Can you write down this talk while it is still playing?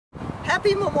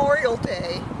Happy Memorial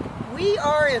Day. We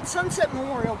are at Sunset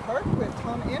Memorial Park with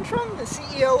Tom Antram, the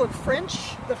CEO of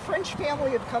the French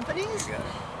family of companies.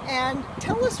 And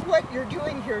tell us what you're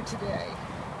doing here today.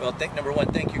 Well, number one,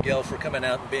 thank you, Gail, for coming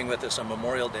out and being with us on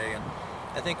Memorial Day. And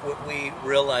I think what we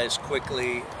realized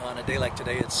quickly on a day like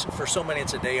today, for so many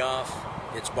it's a day off,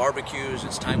 it's barbecues,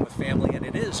 it's time with family, and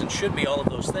it is and should be all of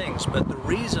those things. But the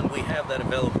reason we have that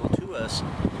available to us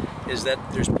is that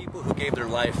there's people who gave their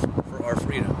life for our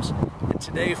freedoms. And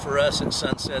today for us at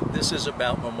Sunset, this is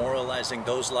about memorializing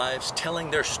those lives,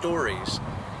 telling their stories.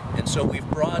 And so we've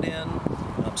brought in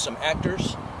some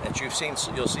actors that you've seen.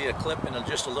 You'll see a clip in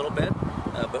just a little bit.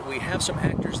 But we have some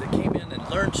actors that came in and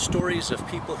learned stories of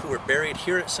people who are buried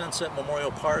here at Sunset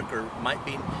Memorial Park, or might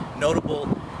be notable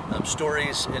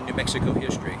stories in New Mexico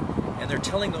history. And they're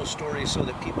telling those stories so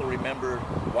that people remember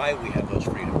why we have those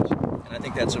freedoms. And I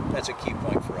think that's a key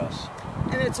point for us.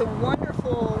 And it's a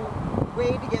wonderful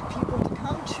way to get people to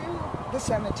come to the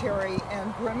cemetery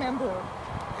and remember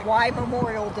why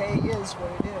Memorial Day is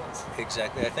what it is.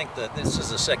 Exactly. I think that this is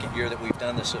the second year that we've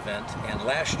done this event, and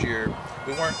last year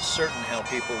we weren't certain how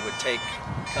people would take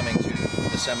coming to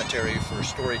the cemetery for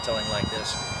storytelling like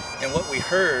this. And what we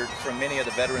heard from many of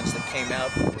the veterans that came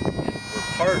out and were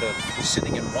part of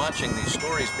sitting and watching these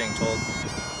stories being told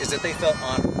is that they felt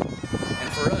honored. And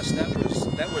for us, that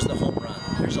was the home run.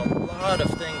 There's a lot of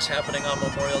things happening on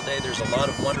Memorial Day. There's a lot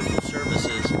of wonderful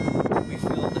services. We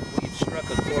feel that we've struck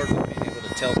a chord with being able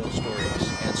to tell those stories.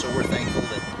 And so we're thankful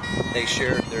that they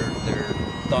shared their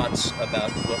thoughts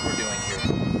about what we're doing here.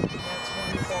 That's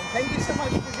wonderful. Thank you so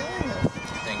much for doing this.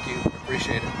 Thank you.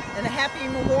 Appreciate it. And a happy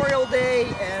Memorial Day,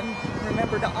 and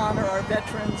remember to honor our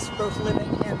veterans, both living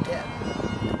and dead.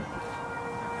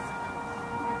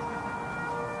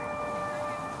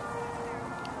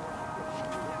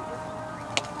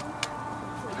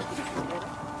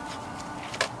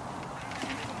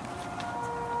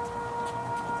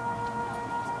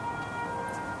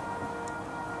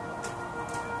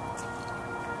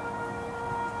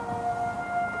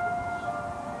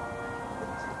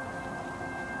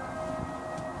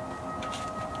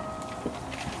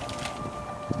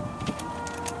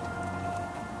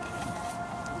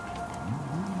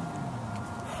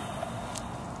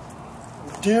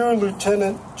 Dear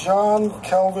Lieutenant John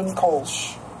Calvin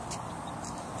Koelsch,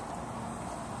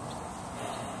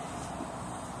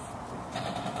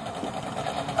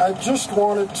 I just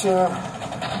wanted to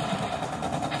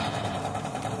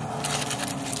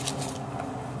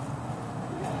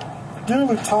Dear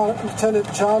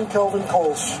Lieutenant John Calvin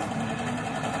Koelsch,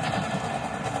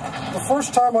 the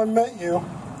first time I met you,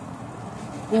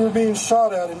 we were being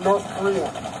shot at in North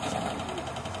Korea.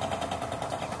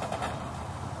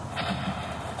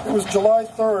 It was July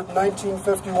 3rd,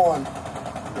 1951.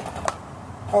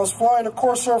 I was flying a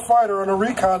Corsair fighter on a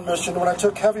recon mission when I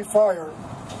took heavy fire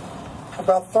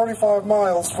about 35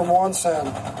 miles from Wonsan.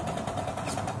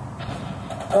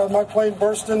 My plane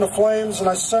burst into flames and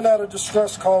I sent out a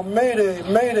distress call, "Mayday,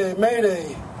 Mayday,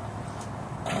 Mayday."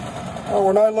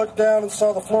 When I looked down and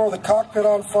saw the floor of the cockpit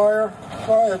on fire,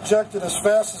 I ejected as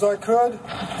fast as I could,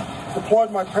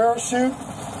 deployed my parachute,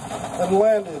 and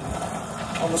landed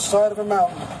on the side of a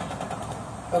mountain,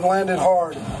 and landed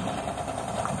hard.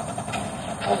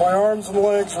 My arms and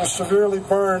legs were severely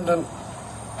burned, and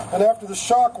after the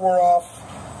shock wore off,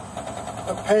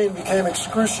 the pain became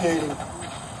excruciating.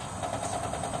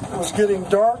 It was getting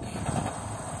dark,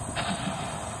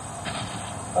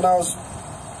 and I was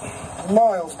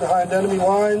miles behind enemy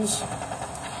lines.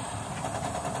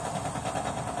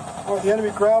 The enemy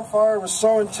ground fire was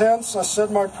so intense, I said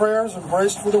my prayers and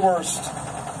braced for the worst.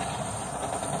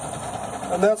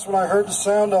 And that's when I heard the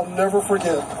sound I'll never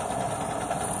forget.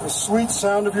 The sweet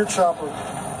sound of your chopper.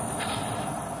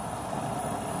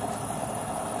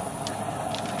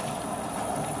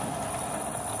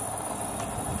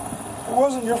 It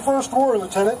wasn't your first war,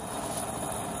 Lieutenant.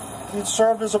 You'd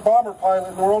served as a bomber pilot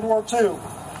in World War II.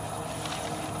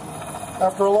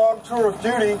 After a long tour of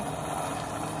duty,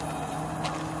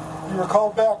 you were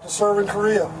called back to serve in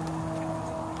Korea.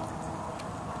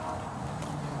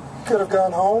 You could have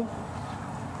gone home.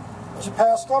 But you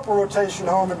passed up a rotation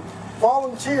home and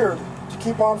volunteered to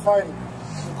keep on fighting,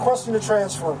 requesting a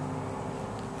transfer.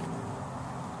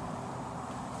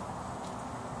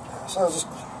 So that was just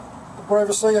the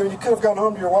bravest thing. I mean, you could have gone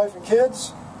home to your wife and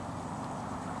kids.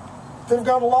 Could have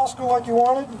gone to law school like you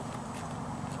wanted,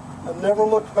 and never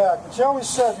looked back. But you always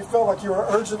said you felt like you were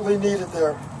urgently needed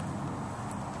there.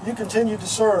 You continued to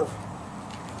serve.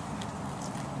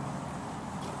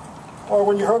 Well,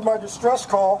 when you heard my distress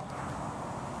call,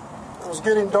 it was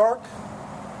getting dark,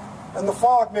 and the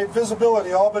fog made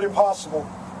visibility all but impossible.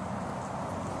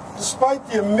 despite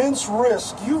the immense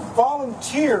risk, you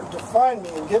volunteered to find me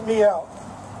and get me out.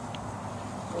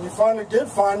 When you finally did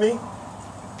find me,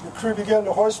 your crew began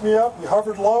to hoist me up. You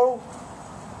hovered low,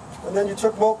 and then you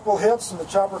took multiple hits, and the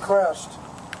chopper crashed.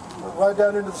 Went right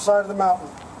down into the side of the mountain.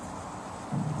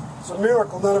 It's a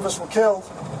miracle none of us were killed.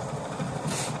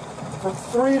 For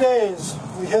 3 days,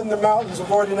 we hid in the mountains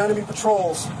avoiding enemy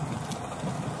patrols.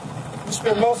 We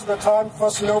spent most of the time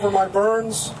fussing over my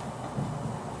burns,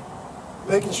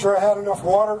 making sure I had enough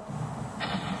water.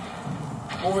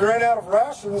 When we ran out of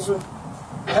rations, we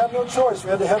had no choice. We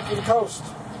had to head for the coast.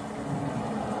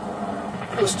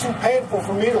 It was too painful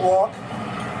for me to walk.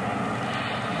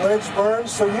 Legs burned,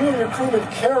 so you and your crewmen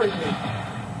carried me.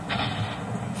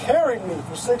 Carried me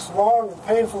for 6 long and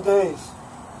painful days.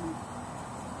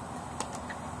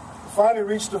 We finally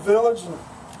reached a village and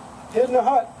hid in a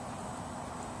hut.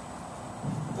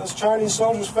 Those Chinese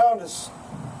soldiers found us.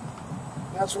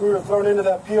 That's when we were thrown into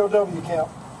that POW camp.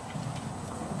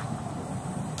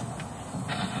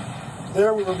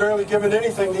 There we were barely given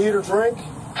anything to eat or drink.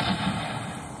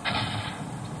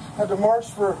 Had to march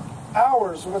for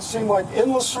hours in what seemed like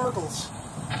endless circles.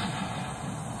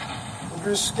 We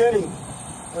grew skinny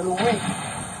and weak.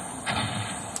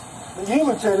 But you,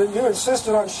 Lieutenant, you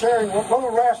insisted on sharing what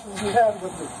little rations you had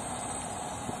with me.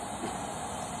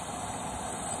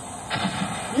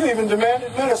 You even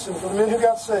demanded medicine for the men who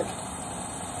got sick.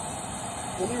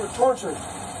 And you were tortured.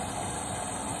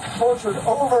 Tortured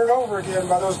over and over again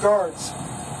by those guards.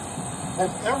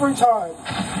 And every time,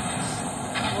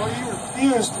 well, you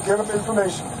refused to give up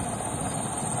information.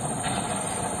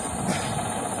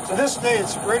 To this day,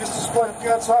 it's the greatest display of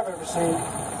guts I've ever seen.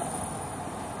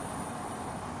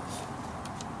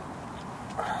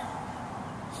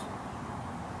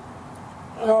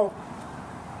 You know,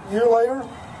 a year later,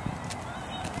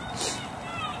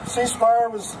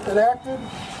 ceasefire was enacted.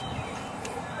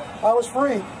 I was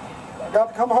free. I got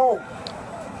to come home.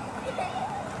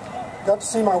 Got to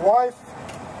see my wife,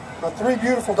 my 3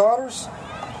 beautiful daughters.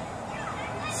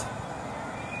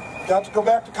 Got to go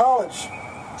back to college.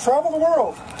 Travel the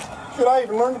world. Should I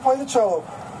even learn to play the cello?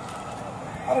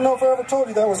 I don't know if I ever told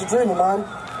you that was a dream of mine.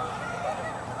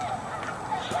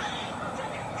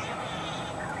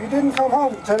 You didn't come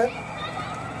home, Lieutenant.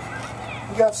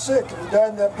 You got sick and you died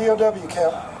in that POW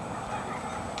camp.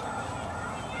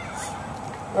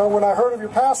 Now, when I heard of your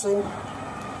passing,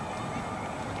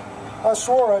 I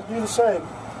swore I'd do the same.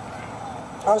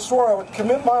 I swore I would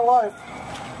commit my life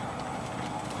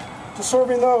to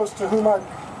serving those to whom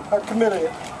I'd committed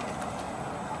it.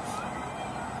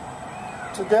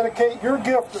 To dedicate your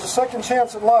gift of a second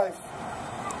chance at life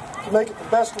to make it the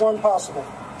best one possible.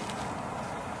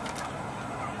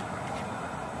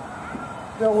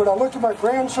 You know, when I look at my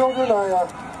grandchildren, I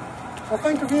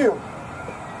think of you.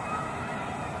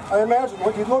 I imagine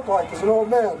what you'd look like as an old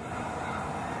man.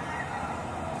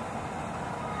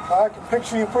 I can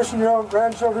picture you pushing your own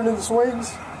grandchildren in the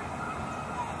swings,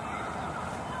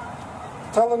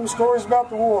 telling them stories about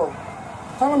the war,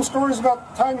 telling them stories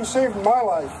about the time you saved my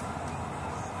life.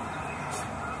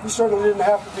 You certainly didn't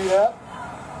have to do that.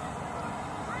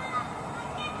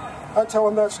 I tell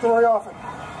them that story often.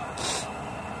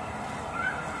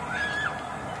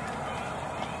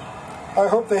 I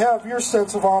hope they have your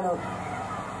sense of honor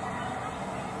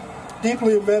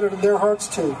deeply embedded in their hearts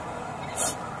too.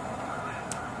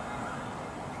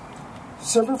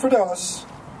 Semper Fidelis,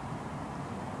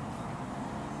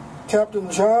 Captain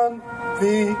John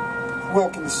V.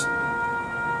 Wilkins.